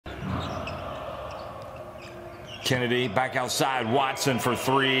Kennedy back outside. Watson for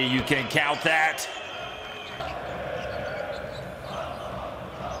three. You can count that.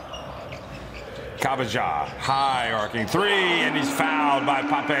 Kabaja, high arcing three, and he's fouled by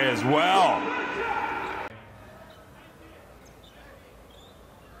Pape as well.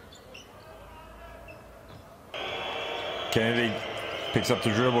 Kennedy picks up the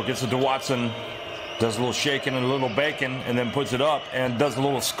dribble, gets it to Watson, does a little shaking and a little baking, and then puts it up and does a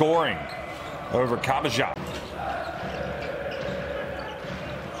little scoring over Kabaja.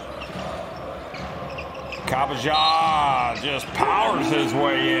 Kabaja just powers his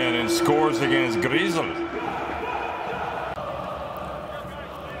way in and scores against Griezl.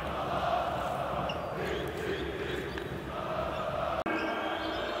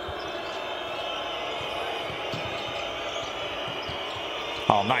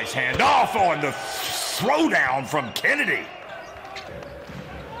 Oh, nice handoff on the throwdown from Kennedy.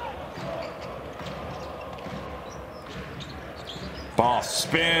 Ball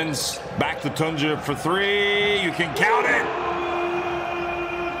spins, back to Tunja for three. You can count it.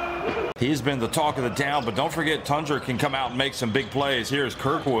 He's been the talk of the town, but don't forget Tunja can come out and make some big plays. Here's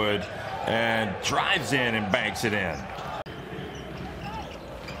Kirkwood and drives in and banks it in.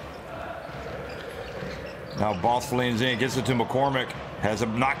 Now Boss leans in, gets it to McCormick. Has it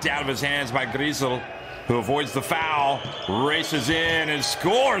knocked out of his hands by Griezl, who avoids the foul, races in and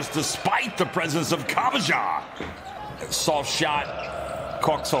scores despite the presence of Kabaja. Soft shot.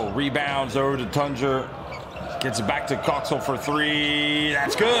 Coxel rebounds over to Tunja. Gets it back to Coxel for three.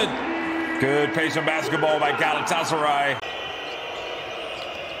 That's good. Good patient basketball by Galatasaray.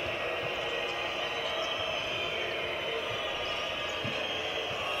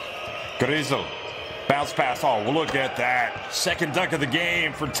 Griezl. Bounce pass. Oh, well, look at that. Second dunk of the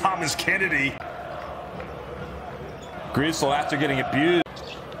game for Thomas Kennedy. Griezl after getting abused.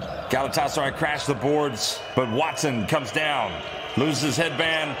 Galatasaray crashed the boards, but Watson comes down. Loses his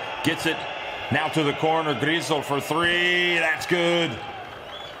headband. Gets it. Now to the corner. Griezl for three. That's good.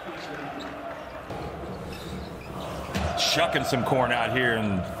 Shucking some corn out here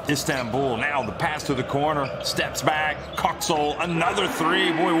in Istanbul. Now the pass to the corner. Steps back. Coxel. Another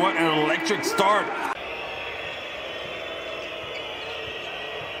three. Boy, what an electric start.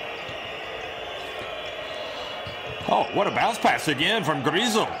 Oh, what a bounce pass again from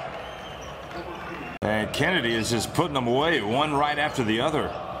Griezl. And Kennedy is just putting them away, one right after the other.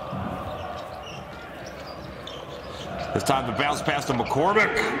 This time the bounce pass to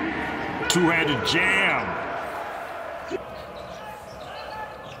McCormick. Two-handed jam.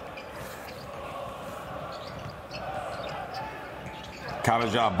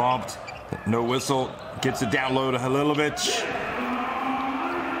 Kabaja bumped. No whistle. Gets it down low to Halilovic.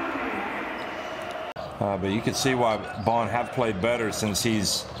 But you can see why Bonn have played better since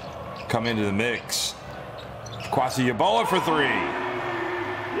he's come into the mix. Kwasi Yeboah for three.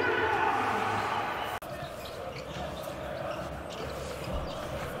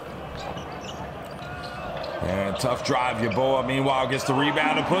 And tough drive. Yeboah, meanwhile, gets the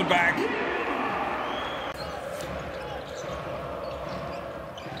rebound and put back.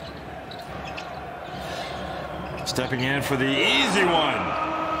 Stepping in for the easy one.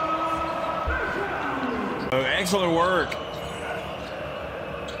 Excellent work.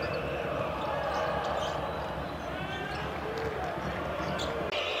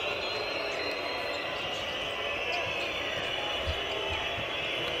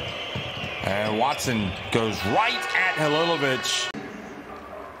 And Watson goes right at Halilovic.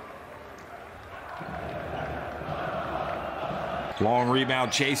 Long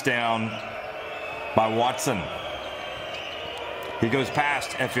rebound chase down by Watson. He goes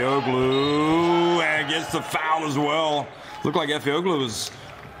past Efeoglu and gets the foul as well. Looked like Efeoglu was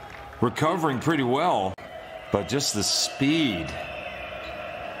recovering pretty well, but just the speed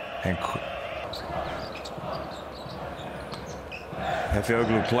and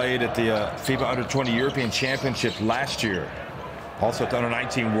Efeoglu played at the FIBA Under-20 European Championship last year, also at the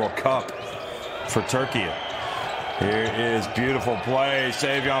Under-19 World Cup for Turkey. Here is beautiful play.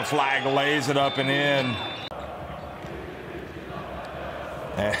 Savion Flag lays it up and in.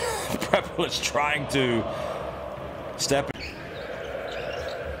 And Prepelic trying to step in.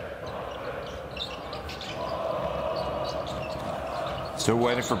 Still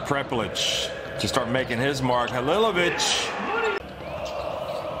waiting for Prepelic to start making his mark. Halilovic.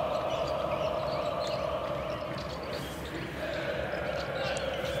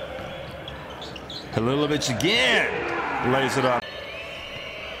 Halilovic again lays it up.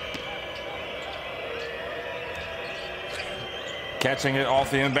 Catching it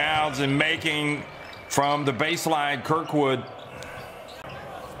off the inbounds and making from the baseline, Kirkwood.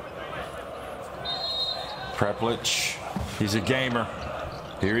 Preplich, he's a gamer.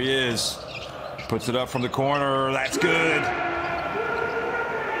 Here he is. Puts it up from the corner. That's good.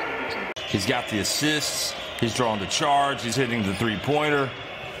 He's got the assists. He's drawing the charge. He's hitting the three-pointer.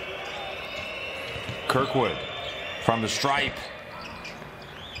 Kirkwood from the stripe.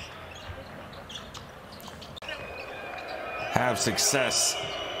 Have success.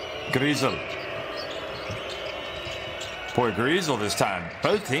 Griesel. Boy, Griesel this time.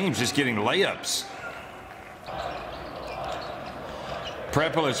 Both teams just getting layups.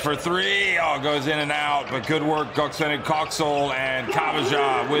 Preplich for three. Oh, goes in and out. But good work, Goksenik Koksal and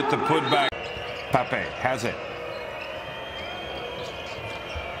Kavaja with the putback. Pape has it.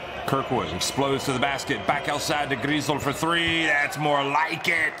 Kirkwood explodes to the basket. Back outside to Griesel for three. That's more like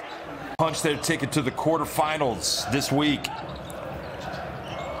it. Punch their ticket to the quarterfinals this week.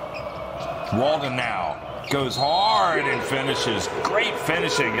 Walden now goes hard and finishes. Great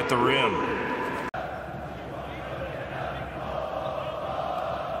finishing at the rim.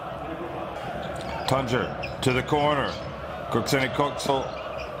 Tunger to the corner. Goksenik Koksal.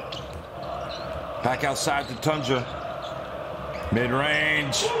 Back outside to Tunger.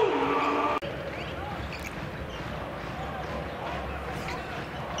 Mid-range.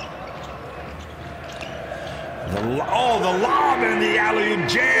 The lob and the alley-oop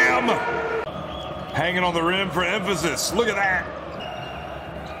jam. Hanging on the rim for emphasis. Look at that.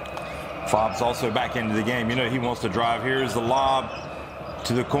 Fobbs also back into the game. You know he wants to drive. Here's the lob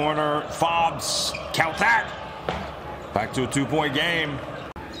to the corner. Fobbs, count that. Back to a two-point game.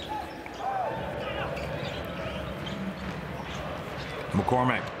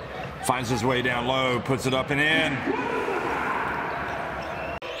 McCormick finds his way down low, puts it up and in.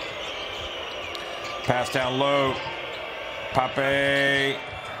 Pass down low. Pape.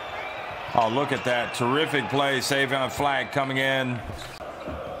 Oh, look at that. Terrific play. Save on flag coming in.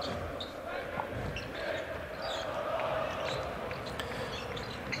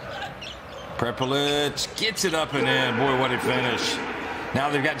 Preplich gets it up and in. Boy, what a finish. Now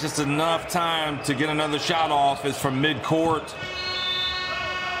they've got just enough time to get another shot off. It's from midcourt.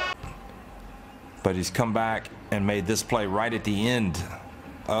 But he's come back and made this play right at the end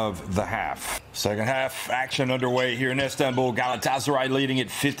of the half. Second half action underway here in Istanbul. Galatasaray leading at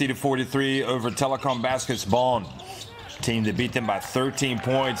 50-43 over Telekom Baskets Bonn. Team that beat them by 13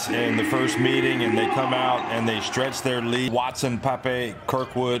 points in the first meeting, and they come out and they stretch their lead. Watson, Pape,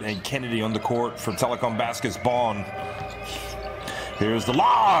 Kirkwood, and Kennedy on the court for Telekom Baskets Bonn. Here's the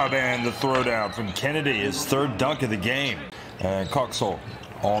lob and the throwdown from Kennedy, his third dunk of the game. And Koksal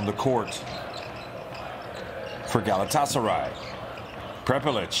on the court for Galatasaray.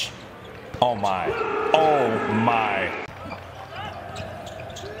 Preplich. Oh my. Oh my.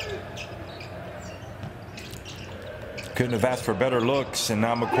 Couldn't have asked for better looks, and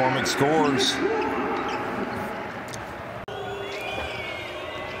now McCormick scores.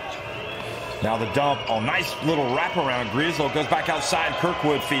 Now the dump. Oh, nice little wraparound. Griesel goes back outside.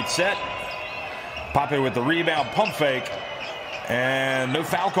 Kirkwood feet set. Pape with the rebound. Pump fake. And no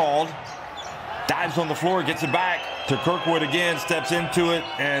foul called. Dives on the floor, gets it back to Kirkwood again, steps into it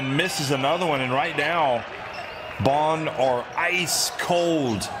and misses another one. And right now, Bonn are ice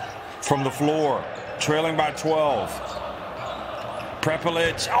cold from the floor, trailing by 12.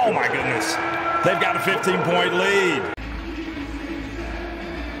 Preplich, oh my goodness, they've got a 15-point lead.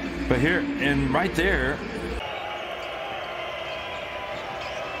 But here and right there,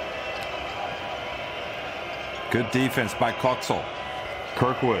 good defense by Koksal.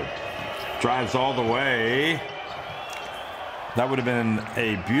 Kirkwood drives all the way. That would have been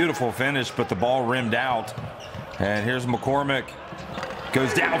a beautiful finish, but the ball rimmed out. And here's McCormick.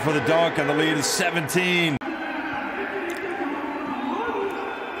 Goes down for the dunk, and the lead is 17.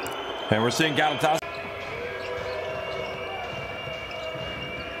 And we're seeing Galatasaray.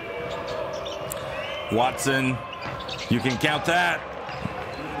 Watson, you can count that.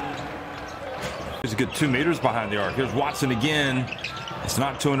 He's a good 2 meters behind the arc. Here's Watson again. It's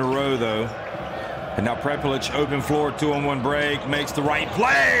not 2 in a row, though. And now Preplich, open floor, 2-on-1 break, makes the right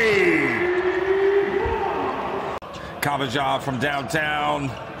play. Kavaja from downtown.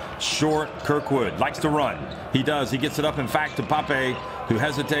 Short. Kirkwood likes to run. He does. He gets it up, in fact, to Pape, who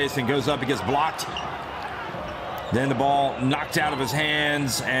hesitates and goes up. He gets blocked. Then the ball knocked out of his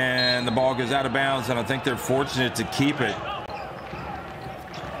hands, and the ball goes out of bounds, and I think they're fortunate to keep it.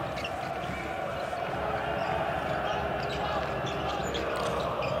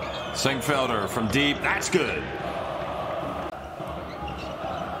 Singfelder from deep. That's good.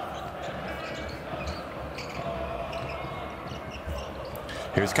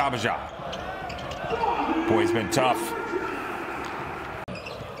 Here's Kavaja. Boy, he's been tough.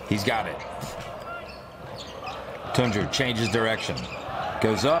 He's got it. Tunja changes direction.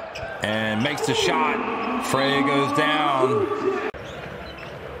 Goes up and makes the shot. Frey goes down.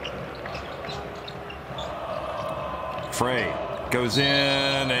 Frey goes in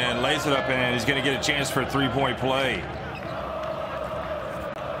and lays it up, and he's going to get a chance for a three-point play.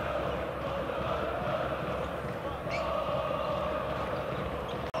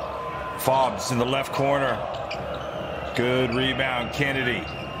 Fobbs in the left corner. Good rebound. Kennedy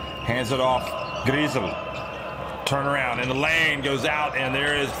hands it off. Griesel. Turnaround in the lane. Goes out, and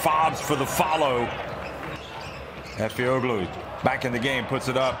there is Fobbs for the follow. Efioglu back in the game. Puts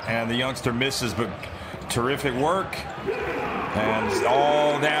it up, and the youngster misses, but terrific work. And it's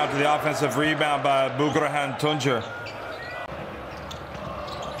all down to the offensive rebound by Bugrahan Tunja.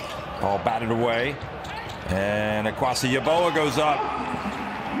 Ball batted away. And Akwasi Yeboah goes up.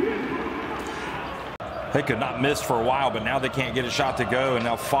 They could not miss for a while, but now they can't get a shot to go. And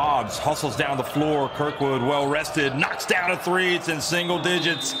now Fobbs hustles down the floor. Kirkwood, well rested, knocks down a three. It's in single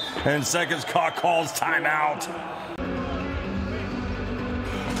digits. And Seconds calls timeout.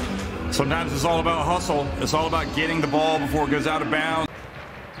 Sometimes it's all about hustle. It's all about getting the ball before it goes out of bounds.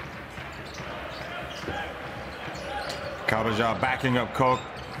 Kabaja backing up Cook.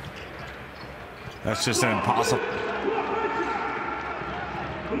 That's just an impossible.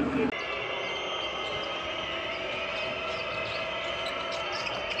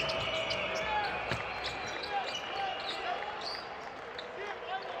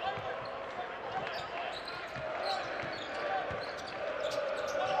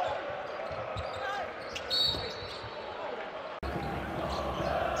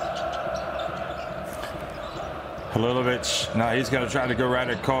 Halilovic, now he's going to try to go right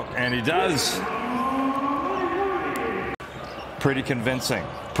at Cook, and he does. Pretty convincing.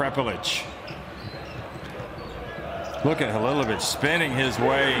 Prepelic. Look at Halilovic spinning his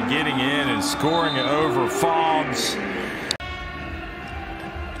way and getting in and scoring it over Fobbs.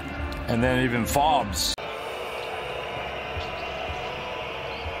 And then even Fobbs.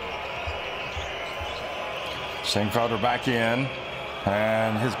 Singfelder back in.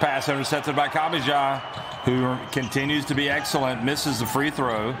 And his pass intercepted by Kabija, who continues to be excellent, misses the free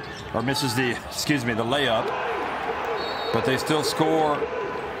throw, or misses the, the layup. But they still score.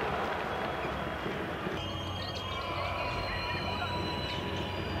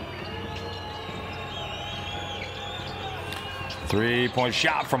 Three-point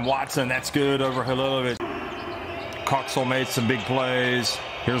shot from Watson. That's good over Halilovic. Coxell made some big plays.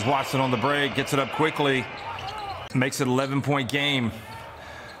 Here's Watson on the break. Gets it up quickly. Makes it an 11-point game.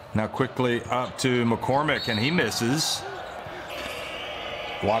 Now quickly up to McCormick, and he misses.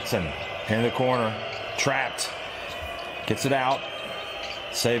 Watson in the corner. Trapped. Gets it out.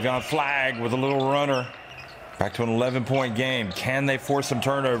 Savion Flagg with a little runner. Back to an 11-point game. Can they force some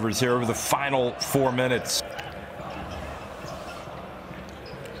turnovers here over the final 4 minutes?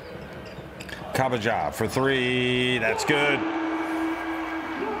 Kabajah for three. That's good.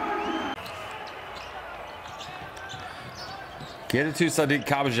 Get it to Sadiq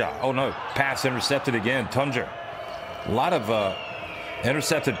Kabajah. Oh, no. Pass intercepted again. Tunja. A lot of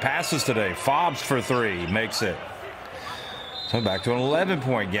intercepted passes today. Fobbs for three. Makes it. So back to an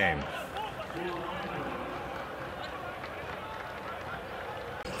 11-point game.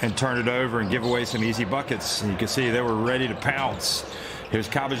 And turn it over and give away some easy buckets. And you can see they were ready to pounce. Here's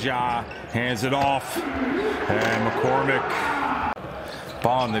Kabajah. Hands it off. And McCormick.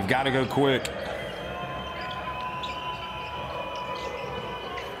 Bonn, they've got to go quick.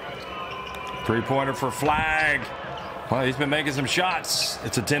 Three-pointer for Flagg. Well, he's been making some shots.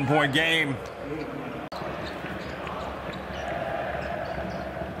 It's a 10-point game.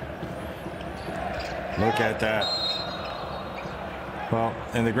 Look at that. Well,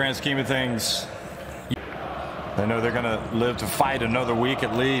 in the grand scheme of things, they know they're going to live to fight another week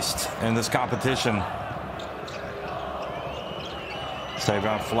at least in this competition. Save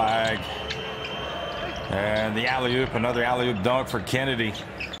on Flagg. And the alley-oop, another alley-oop dunk for Kennedy.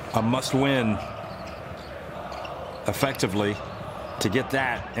 A must-win, effectively, to get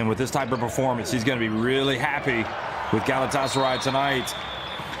that. And with this type of performance, he's going to be really happy with Galatasaray tonight.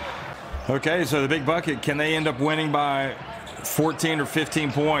 Okay, so the big bucket, can they end up winning by 14 or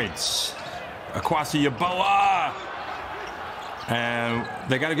 15 points? Akwasi Yeboah. And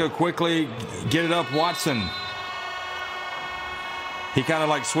they got to go quickly, get it up. Watson. He kind of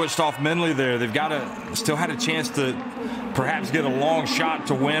like switched off mentally there. They've got to still had a chance to perhaps get a long shot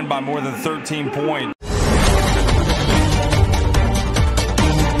to win by more than 13 points.